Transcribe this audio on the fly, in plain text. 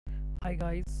Hi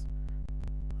guys,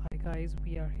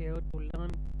 we are here to learn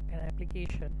an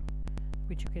application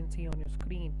which you can see on your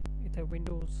screen. It's a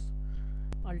Windows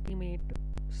Ultimate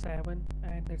 7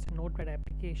 and it's a Notepad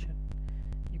application.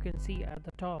 You can see at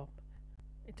the top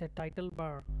it's a title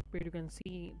bar where you can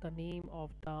see the name of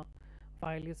the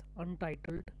file is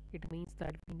untitled. It means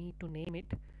that we need to name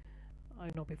it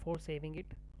before saving it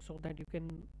so that you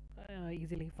can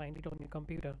easily find it on your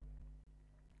computer.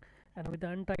 And with the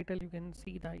untitled you can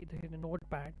see that it is a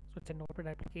notepad, so it's a notepad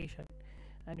application,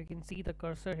 and you can see the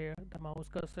cursor here, the mouse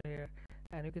cursor here,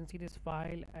 and you can see this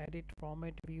file, edit,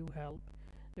 format, view, help.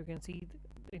 You can see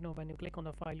when you click on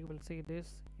the file you will see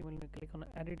this, even when you click on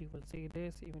edit you will see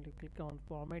this, even when you click on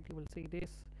format you will see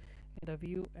this in the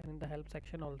view and in the help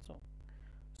section also.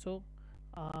 So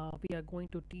we are going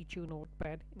to teach you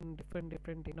notepad in different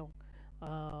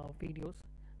videos.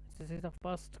 This is the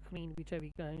first screen which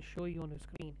we can show you on the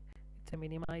screen. It's a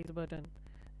minimize button,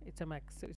 it's